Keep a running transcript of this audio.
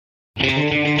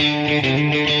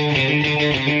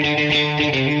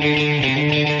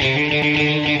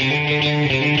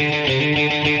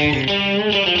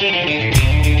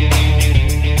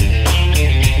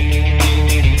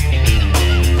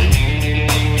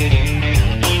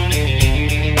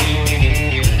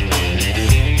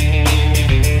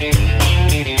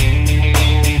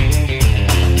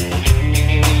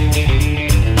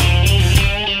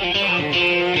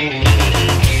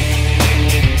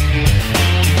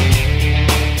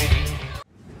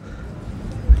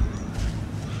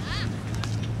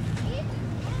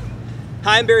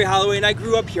Hi, I'm Barry Holloway, and I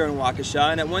grew up here in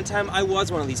Waukesha, and at one time I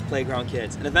was one of these playground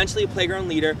kids, and eventually a playground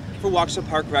leader for Waukesha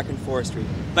Park Rec and Forestry,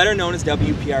 better known as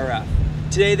WPRF.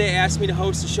 Today they asked me to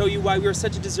host to show you why we were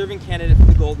such a deserving candidate for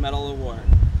the Gold Medal Award.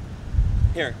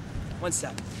 Here, one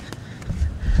step.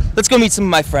 Let's go meet some of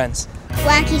my friends.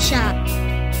 Waukesha.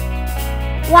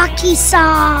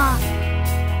 Waukesha.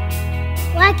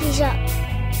 Waukesha.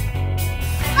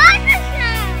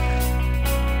 Waukesha.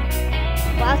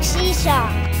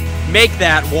 Waukesha. Make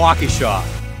that Waukesha.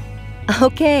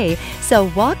 Okay, so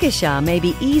Waukesha may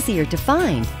be easier to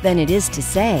find than it is to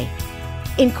say.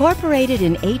 Incorporated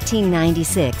in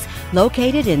 1896,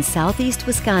 located in southeast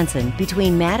Wisconsin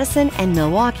between Madison and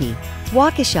Milwaukee,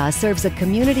 Waukesha serves a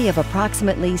community of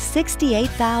approximately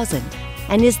 68,000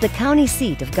 and is the county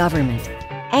seat of government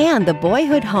and the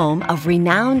boyhood home of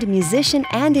renowned musician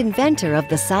and inventor of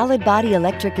the solid body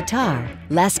electric guitar,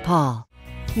 Les Paul.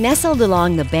 Nestled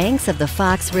along the banks of the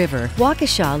Fox River,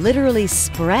 Waukesha literally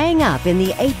sprang up in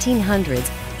the 1800s.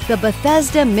 The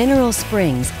Bethesda Mineral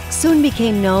Springs soon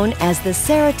became known as the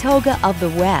Saratoga of the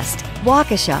West.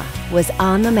 Waukesha was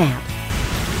on the map.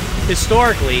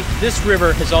 Historically, this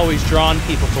river has always drawn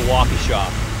people to Waukesha,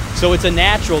 so it's a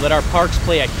natural that our parks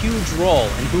play a huge role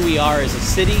in who we are as a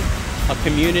city, a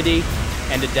community,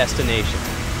 and a destination.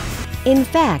 In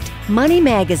fact, Money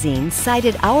Magazine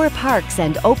cited our parks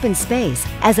and open space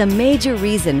as a major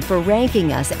reason for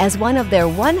ranking us as one of their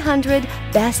 100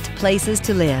 best places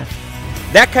to live.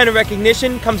 That kind of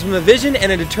recognition comes from a vision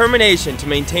and a determination to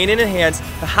maintain and enhance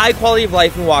the high quality of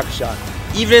life in Waukesha,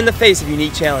 even in the face of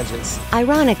unique challenges.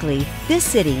 Ironically, this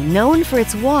city, known for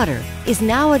its water, is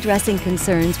now addressing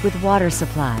concerns with water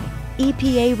supply,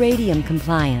 EPA radium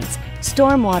compliance,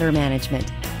 stormwater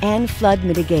management, and flood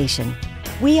mitigation.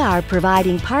 We are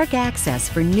providing park access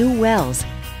for new wells,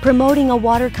 promoting a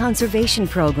water conservation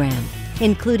program,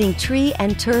 including tree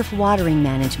and turf watering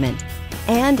management,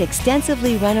 and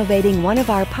extensively renovating one of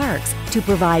our parks to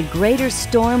provide greater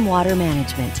storm water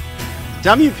management.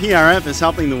 WPRF is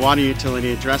helping the water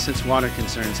utility address its water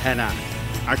concerns head-on.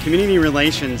 Our community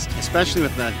relations, especially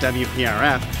with the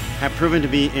WPRF, have proven to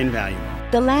be invaluable.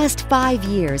 The last 5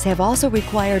 years have also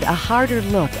required a harder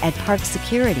look at park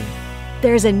security.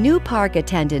 There's a new park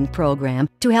attendant program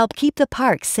to help keep the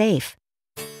park safe.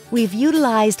 We've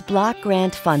utilized block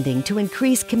grant funding to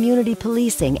increase community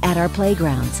policing at our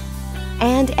playgrounds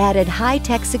and added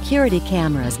high-tech security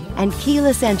cameras and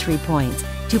keyless entry points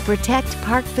to protect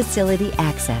park facility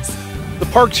access. The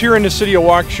parks here in the city of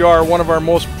Waukesha are one of our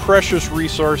most precious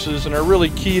resources and are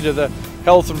really key to the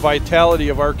health and vitality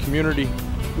of our community.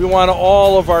 We want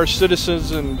all of our citizens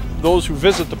and those who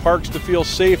visit the parks to feel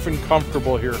safe and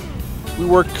comfortable here. We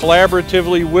work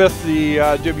collaboratively with the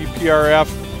WPRF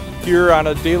here on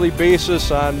a daily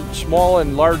basis on small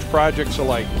and large projects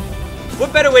alike.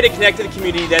 What better way to connect to the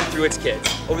community than through its kids?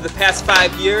 Over the past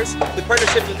 5 years, with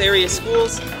partnerships with area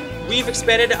schools, we've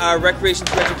expanded our Recreation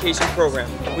through Education program.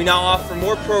 We now offer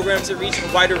more programs that reach a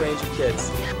wider range of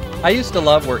kids. I used to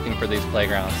love working for these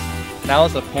playgrounds. Now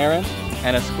as a parent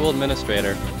and a school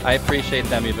administrator, I appreciate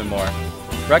them even more.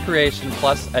 Recreation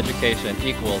plus education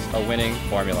equals a winning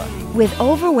formula. With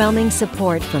overwhelming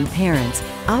support from parents,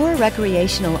 our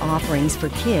recreational offerings for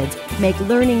kids make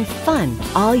learning fun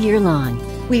all year long.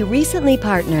 We recently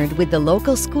partnered with the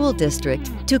local school district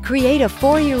to create a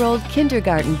 4-year-old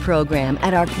kindergarten program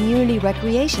at our community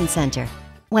recreation center.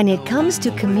 When it comes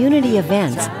to community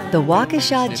events, the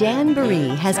Waukesha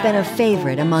Jamboree has been a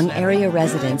favorite among area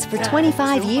residents for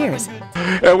 25 years.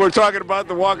 And we're talking about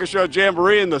the Waukesha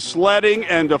Jamboree and the sledding,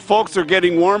 and the folks are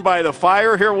getting warmed by the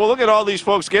fire here. Well, look at all these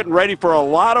folks getting ready for a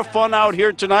lot of fun out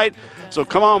here tonight. So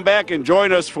come on back and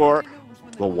join us for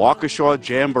the Waukesha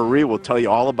Jamboree. We'll tell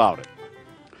you all about it.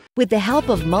 With the help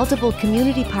of multiple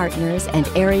community partners and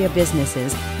area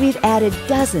businesses, we've added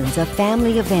dozens of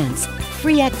family events,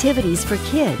 free activities for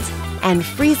kids, and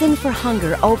Freezin' for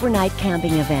Hunger overnight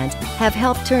camping event have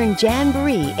helped turn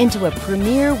Jamboree into a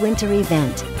premier winter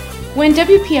event. When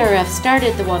WPRF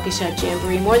started the Waukesha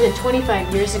Jamboree more than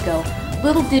 25 years ago,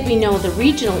 little did we know the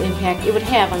regional impact it would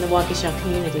have on the Waukesha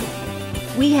community.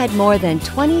 We had more than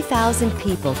 20,000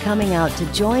 people coming out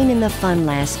to join in the fun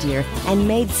last year and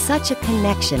made such a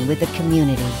connection with the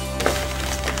community.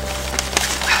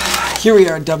 Here we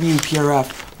are at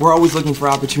WPRF. We're always looking for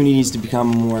opportunities to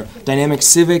become a more dynamic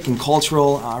civic and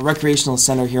cultural recreational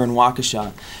center here in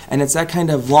Waukesha. And it's that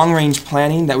kind of long-range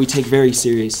planning that we take very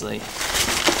seriously.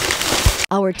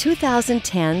 Our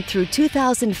 2010 through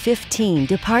 2015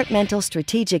 Departmental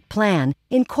Strategic Plan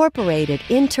incorporated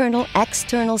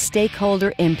internal-external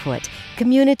stakeholder input,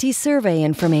 community survey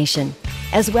information,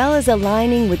 as well as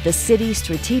aligning with the city's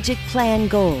strategic plan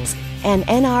goals and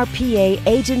NRPA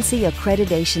agency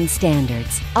accreditation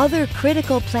standards. Other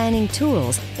critical planning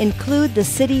tools include the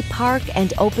city park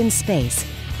and open space,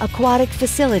 aquatic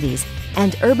facilities,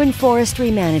 and urban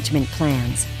forestry management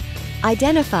plans.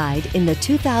 Identified in the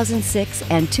 2006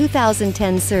 and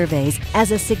 2010 surveys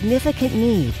as a significant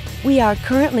need, we are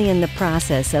currently in the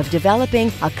process of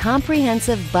developing a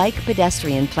comprehensive bike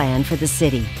pedestrian plan for the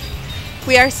city.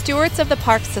 We are stewards of the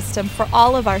park system for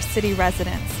all of our city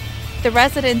residents. The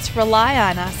residents rely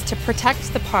on us to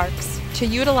protect the parks, to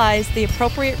utilize the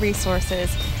appropriate resources,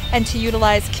 and to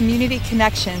utilize community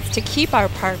connections to keep our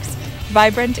parks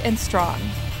vibrant and strong.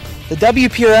 The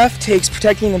WPRF takes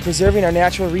protecting and preserving our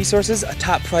natural resources a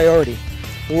top priority.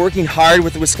 We're working hard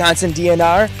with the Wisconsin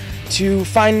DNR to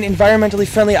find environmentally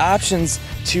friendly options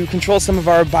to control some of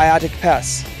our biotic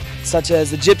pests, such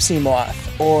as the gypsy moth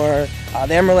or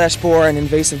the emerald ash borer and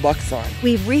invasive buckthorn.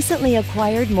 We've recently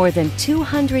acquired more than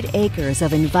 200 acres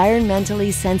of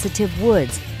environmentally sensitive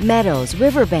woods, meadows,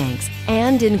 riverbanks,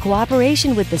 and in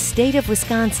cooperation with the state of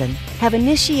Wisconsin, have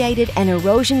initiated an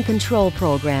erosion control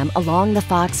program along the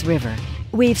Fox River.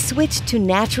 We've switched to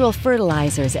natural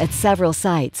fertilizers at several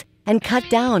sites and cut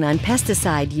down on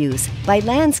pesticide use by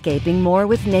landscaping more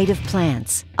with native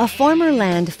plants. A former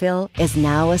landfill is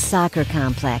now a soccer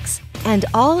complex, and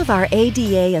all of our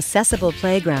ADA accessible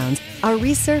playgrounds are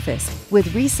resurfaced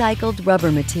with recycled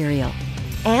rubber material.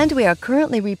 And we are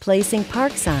currently replacing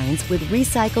park signs with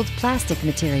recycled plastic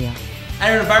material.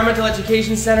 At our Environmental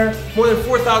Education Center, more than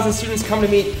 4,000 students come to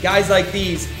meet guys like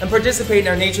these and participate in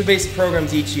our nature-based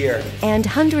programs each year. And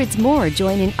hundreds more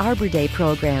join in Arbor Day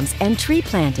programs and tree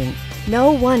planting.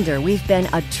 No wonder we've been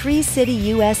a Tree City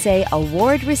USA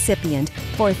Award recipient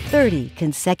for 30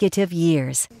 consecutive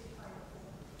years.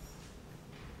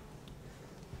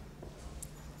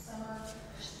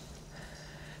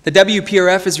 The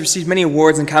WPRF has received many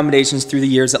awards and commendations through the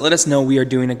years that let us know we are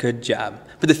doing a good job.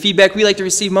 But the feedback we like to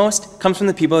receive most comes from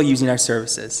the people using our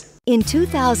services. In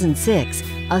 2006,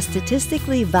 a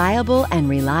statistically viable and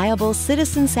reliable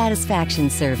citizen satisfaction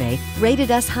survey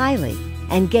rated us highly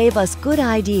and gave us good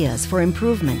ideas for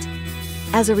improvement.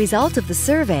 As a result of the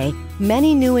survey,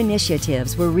 many new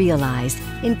initiatives were realized,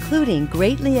 including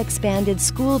greatly expanded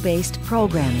school-based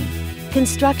programming,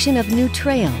 construction of new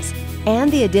trails,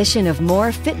 and the addition of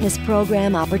more fitness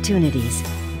program opportunities.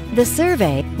 The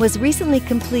survey was recently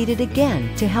completed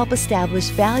again to help establish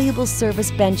valuable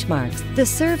service benchmarks. The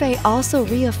survey also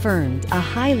reaffirmed a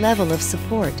high level of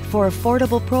support for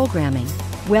affordable programming,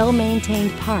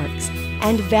 well-maintained parks,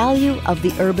 and value of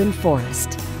the urban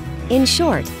forest. In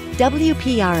short,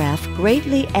 WPRF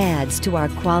greatly adds to our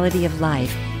quality of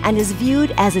life and is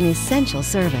viewed as an essential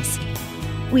service.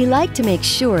 We like to make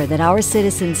sure that our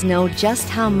citizens know just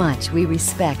how much we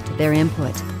respect their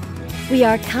input. We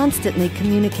are constantly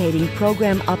communicating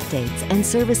program updates and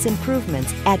service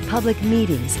improvements at public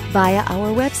meetings via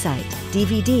our website,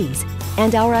 DVDs,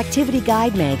 and our activity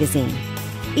guide magazine,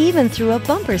 even through a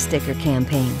bumper sticker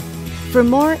campaign. For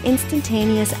more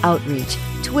instantaneous outreach,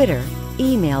 Twitter,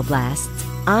 email blasts,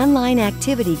 online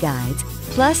activity guides,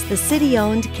 plus the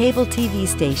city-owned cable TV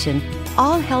station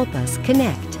all help us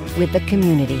connect with the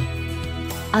community.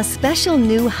 A special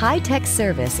new high-tech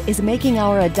service is making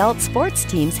our adult sports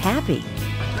teams happy.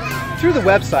 Through the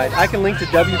website, I can link to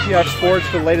WPRF Sports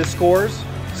for the latest scores,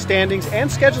 standings, and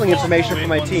scheduling information for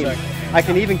my team. I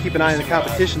can even keep an eye on the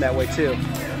competition that way too.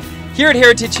 Here at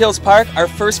Heritage Hills Park, our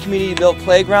first community-built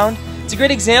playground, it's a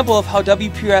great example of how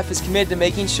WPRF is committed to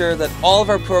making sure that all of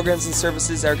our programs and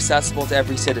services are accessible to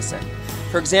every citizen.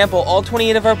 For example, all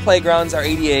 28 of our playgrounds are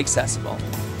ADA accessible.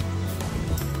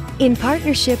 In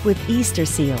partnership with Easter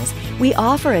Seals, we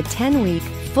offer a 10-week,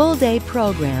 full-day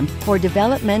program for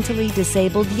developmentally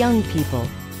disabled young people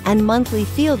and monthly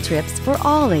field trips for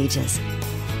all ages.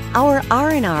 Our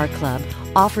R&R Club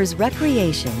offers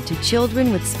recreation to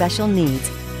children with special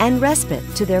needs and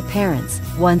respite to their parents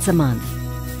once a month.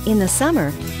 In the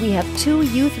summer, we have 2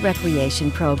 youth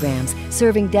recreation programs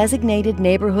serving designated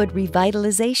neighborhood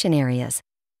revitalization areas.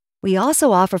 We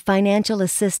also offer financial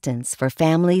assistance for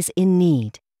families in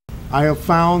need. I have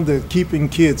found that keeping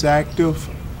kids active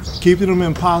Keeping them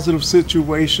in positive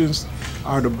situations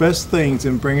are the best things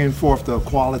in bringing forth the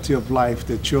quality of life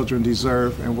that children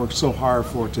deserve and work so hard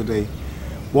for today.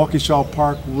 Waukesha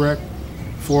Park Rec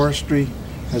Forestry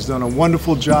has done a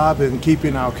wonderful job in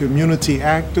keeping our community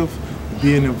active,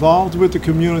 being involved with the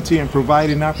community, and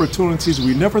providing opportunities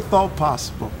we never thought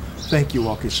possible. Thank you,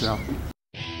 Waukesha.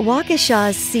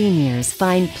 Waukesha's seniors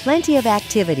find plenty of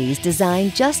activities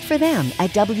designed just for them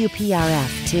at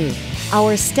WPRF, too.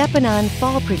 Our Steppin' On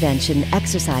Fall Prevention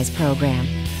exercise program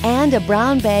and a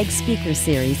brown bag speaker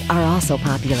series are also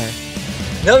popular.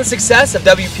 Know the success of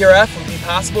WPRF would be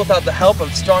possible without the help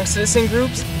of strong citizen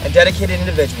groups and dedicated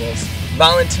individuals.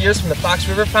 Volunteers from the Fox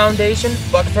River Foundation,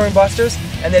 Buckthorn Busters,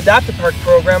 and the Adopt a Park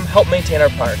program help maintain our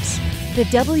parks. The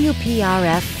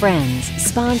WPRF Friends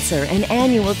sponsor an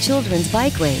annual children's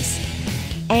bike race.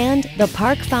 And the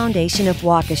Park Foundation of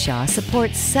Waukesha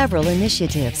supports several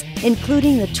initiatives,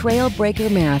 including the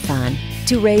Trailbreaker Marathon,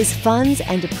 to raise funds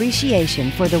and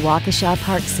appreciation for the Waukesha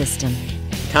Park system.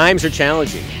 Times are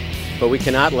challenging, but we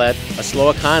cannot let a slow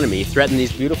economy threaten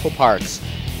these beautiful parks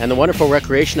and the wonderful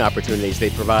recreation opportunities they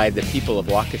provide the people of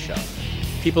Waukesha.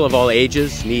 People of all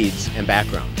ages, needs, and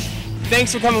backgrounds.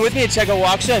 Thanks for coming with me to check out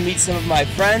Waukesha and meet some of my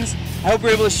friends. I hope we're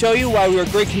able to show you why we're a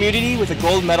great community with a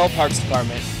gold medal Parks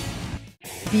Department.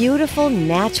 Beautiful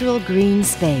natural green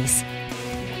space.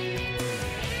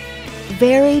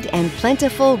 Varied and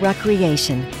plentiful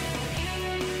recreation.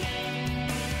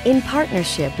 In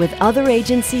partnership with other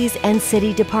agencies and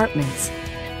city departments.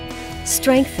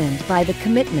 Strengthened by the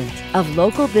commitment of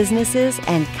local businesses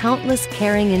and countless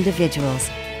caring individuals.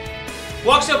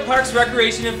 Waukesha Parks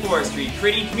Recreation and Forestry,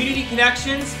 creating community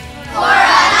connections for a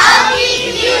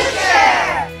healthy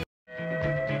future!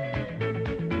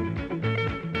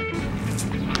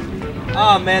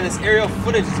 Oh man, this aerial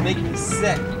footage is making me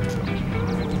sick.